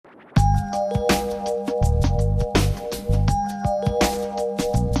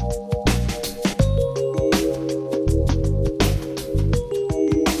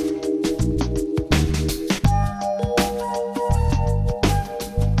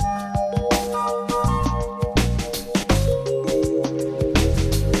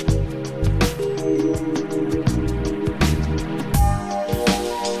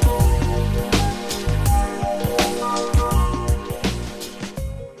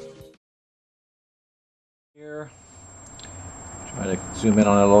Here, try to zoom in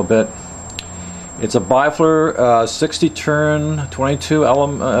on it a little bit. It's a Bifler 60 turn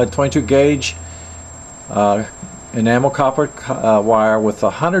 22 gauge enamel copper wire with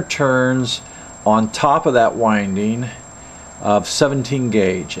 100 turns on top of that winding of 17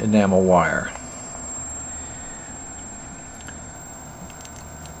 gauge enamel wire.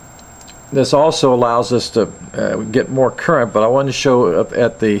 This also allows us to get more current, but I wanted to show up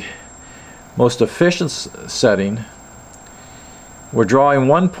at the most efficient setting. We're drawing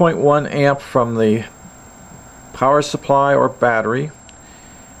 1.1 amp from the power supply or battery.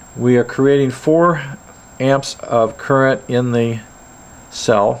 We are creating 4 amps of current in the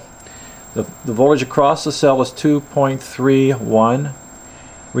cell. The voltage across the cell is 2.31.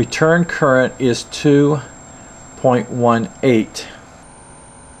 Return current is 2.18.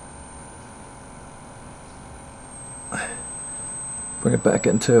 Bring it back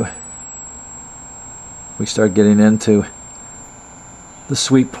into, we start getting into the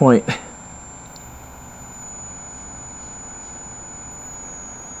sweet point.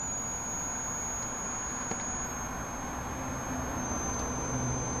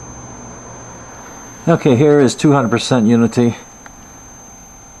 Okay, here is 200% unity.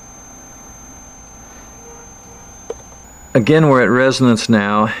 Again, we're at resonance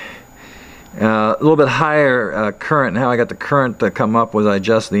now. A little bit higher current. How I got the current to come up was I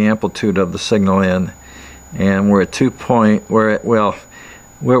adjust the amplitude of the signal in, and we're at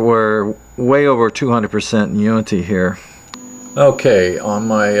we're way over 200% unity here. Okay, on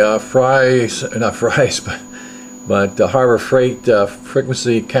my Harbor Freight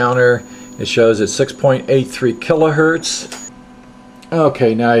frequency counter, it shows at 6.83 kilohertz.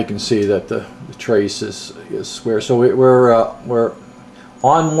 Okay, now you can see that the trace is square. So we're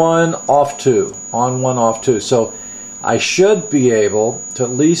on 1, off 2, on 1, off 2. So I should be able to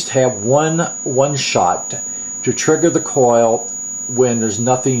at least have one shot to trigger the coil when there's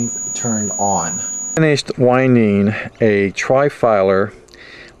nothing turned on. Finished winding a trifilar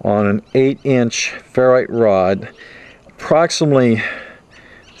on an 8-inch ferrite rod, approximately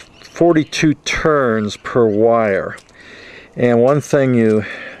 42 turns per wire. And one thing you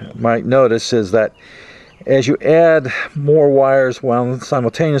might notice is that as you add more wires wound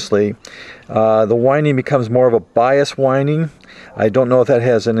simultaneously, the winding becomes more of a bias winding. I don't know if that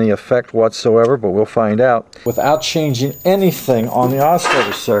has any effect whatsoever, but we'll find out. Without changing anything on the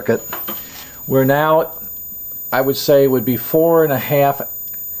oscillator circuit, we're now, I would say, would be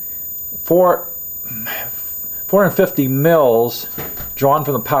 450 mils drawn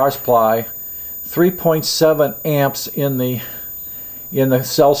from the power supply, 3.7 amps in the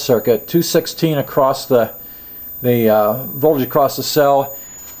cell circuit, 216 across the voltage across the cell,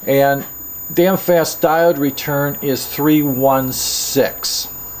 and damn fast diode return is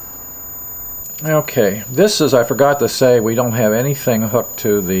 316. Okay, this is, I forgot to say, we don't have anything hooked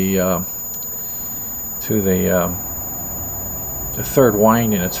to the third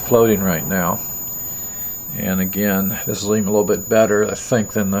winding. It's floating right now. And again, this is even a little bit better, I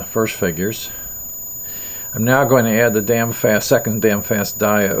think, than the first figures. I'm now going to add the second damn fast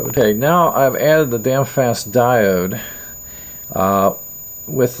diode. Okay, now I've added the damn fast diode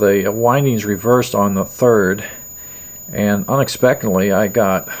with the windings reversed on the third, and unexpectedly I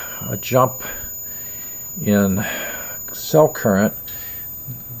got a jump in cell current.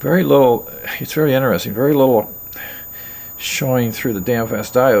 Very little, it's very interesting, very little showing through the damn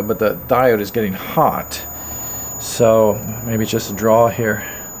fast diode, but the diode is getting hot. So maybe it's just a draw here.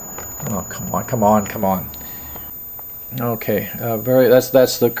 Oh, come on. Okay,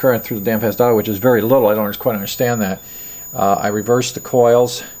 that's the current through the damn fast diode, which is very little. I don't quite understand that. I reversed the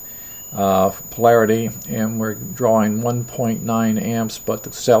coils polarity, and we're drawing 1.9 amps, but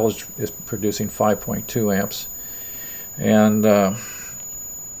the cell is producing 5.2 amps. And the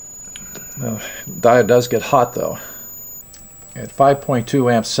diode does get hot though. At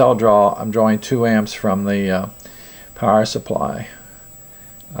 5.2 amp cell draw, I'm drawing 2 amps from the power supply.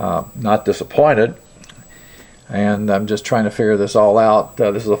 Not disappointed. And I'm just trying to figure this all out.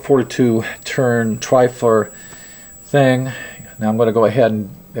 This is a 42 turn trifilar thing. Now I'm going to go ahead and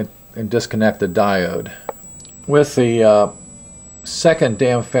disconnect the diode. With the second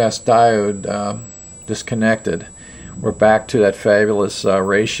damn fast diode disconnected, we're back to that fabulous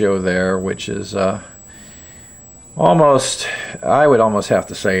ratio there, which is almost, I would almost have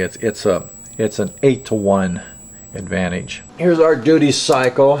to say it's an 8-to-1 advantage. Here's our duty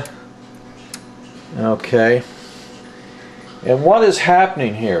cycle. Okay, and what is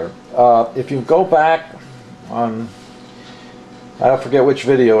happening here? If you go back on, I forget which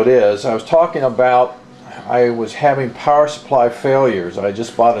video it is, I was talking about I was having power supply failures. I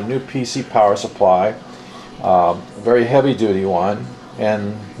just bought a new PC power supply. a very heavy duty one.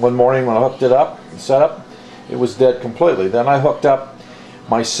 And one morning when I hooked it up, set up, it was dead completely. Then I hooked up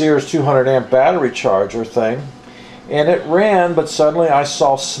my Sears 200 amp battery charger thing, and it ran, but suddenly I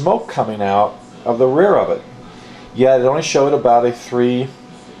saw smoke coming out of the rear of it. Yet it only showed about a 3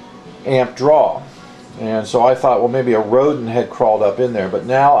 amp draw. And so I thought, well, maybe a rodent had crawled up in there. But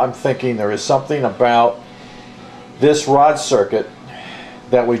now I'm thinking there is something about this rod circuit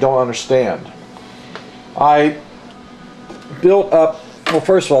that we don't understand. I built up, well,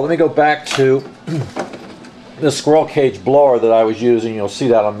 first of all, let me go back to the squirrel cage blower that I was using. You'll see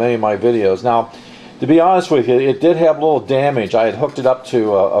that on many of my videos. Now, to be honest with you, it did have a little damage. I had hooked it up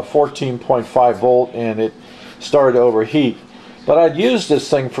to a 14.5 volt and it started to overheat. But I'd used this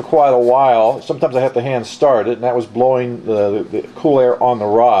thing for quite a while. Sometimes I have to hand start it, and that was blowing the cool air on the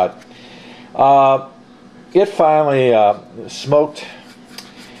rod. It finally smoked.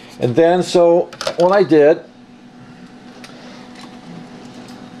 And then, so what I did,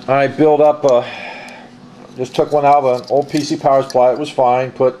 I built up just took one out of an old PC power supply. It was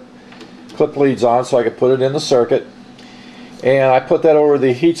fine. Put clip leads on so I could put it in the circuit, and I put that over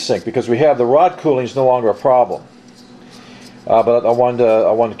the heat sink because we have the rod cooling is no longer a problem. But I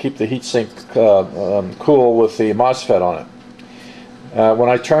wanted to keep the heat sink cool with the MOSFET on it. When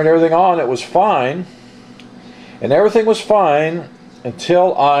I turned everything on, it was fine, and everything was fine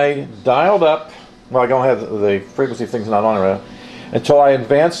until I dialed up. Well, I don't have the frequency thing's not on right now. Until I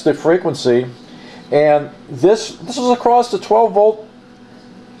advanced the frequency. And this was across the 12 volt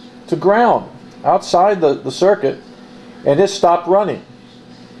to ground outside the circuit, and it stopped running.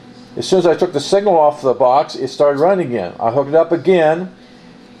 As soon as I took the signal off the box, it started running again. I hooked it up again,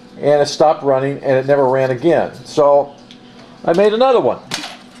 and it stopped running, and it never ran again. So I made another one.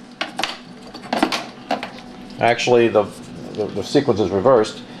 Actually, the sequence is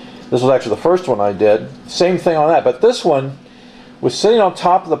reversed. This was actually the first one I did. Same thing on that, but this one was sitting on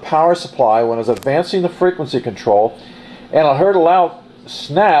top of the power supply when I was advancing the frequency control, and I heard a loud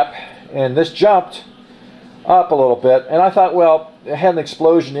snap, and this jumped up a little bit, and I thought, well, it had an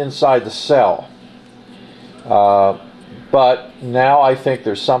explosion inside the cell. But now I think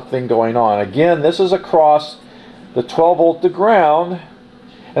there's something going on. Again, this is across the 12 volt to ground,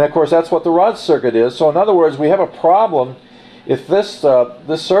 and of course that's what the rod circuit is. So in other words, we have a problem if this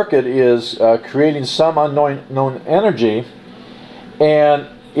circuit is creating some unknown energy, and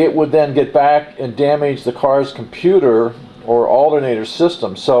it would then get back and damage the car's computer or alternator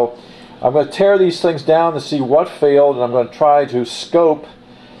system. So I'm going to tear these things down to see what failed, and I'm going to try to scope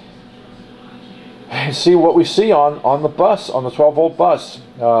and see what we see on the bus, on the 12 volt bus.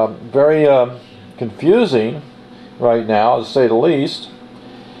 Very confusing right now, to say the least.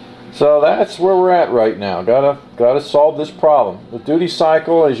 So that's where we're at right now. Gotta solve this problem. The duty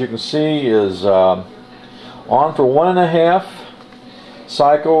cycle, as you can see, is on for 1.5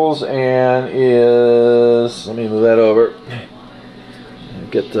 cycles, and is, let me move that over,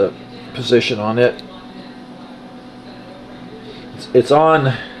 get the position on it. It's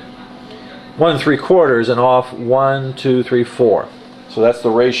on 1 3/4 and off 1 2 3 4. So that's the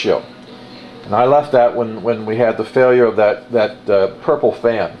ratio. And I left that when we had the failure of that purple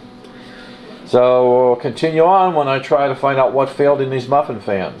fan. So we'll continue on when I try to find out what failed in these muffin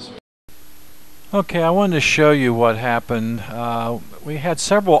fans. Okay, I wanted to show you what happened. We had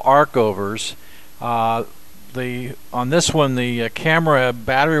several arc overs. On this one, the camera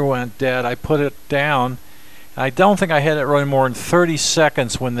battery went dead. I put it down. I don't think I had it running more than 30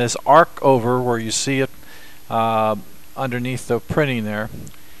 seconds when this arc over, where you see it underneath the printing there,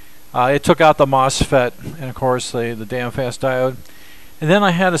 it took out the MOSFET and of course the damn fast diode. And then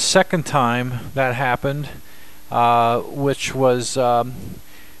I had a second time that happened, which was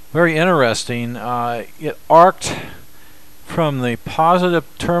very interesting. It arced from the positive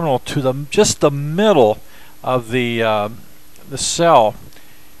terminal to just the middle of the cell,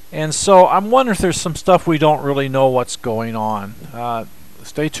 and so I'm wondering if there's some stuff we don't really know what's going on.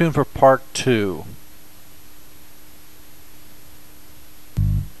 Stay tuned for part 2.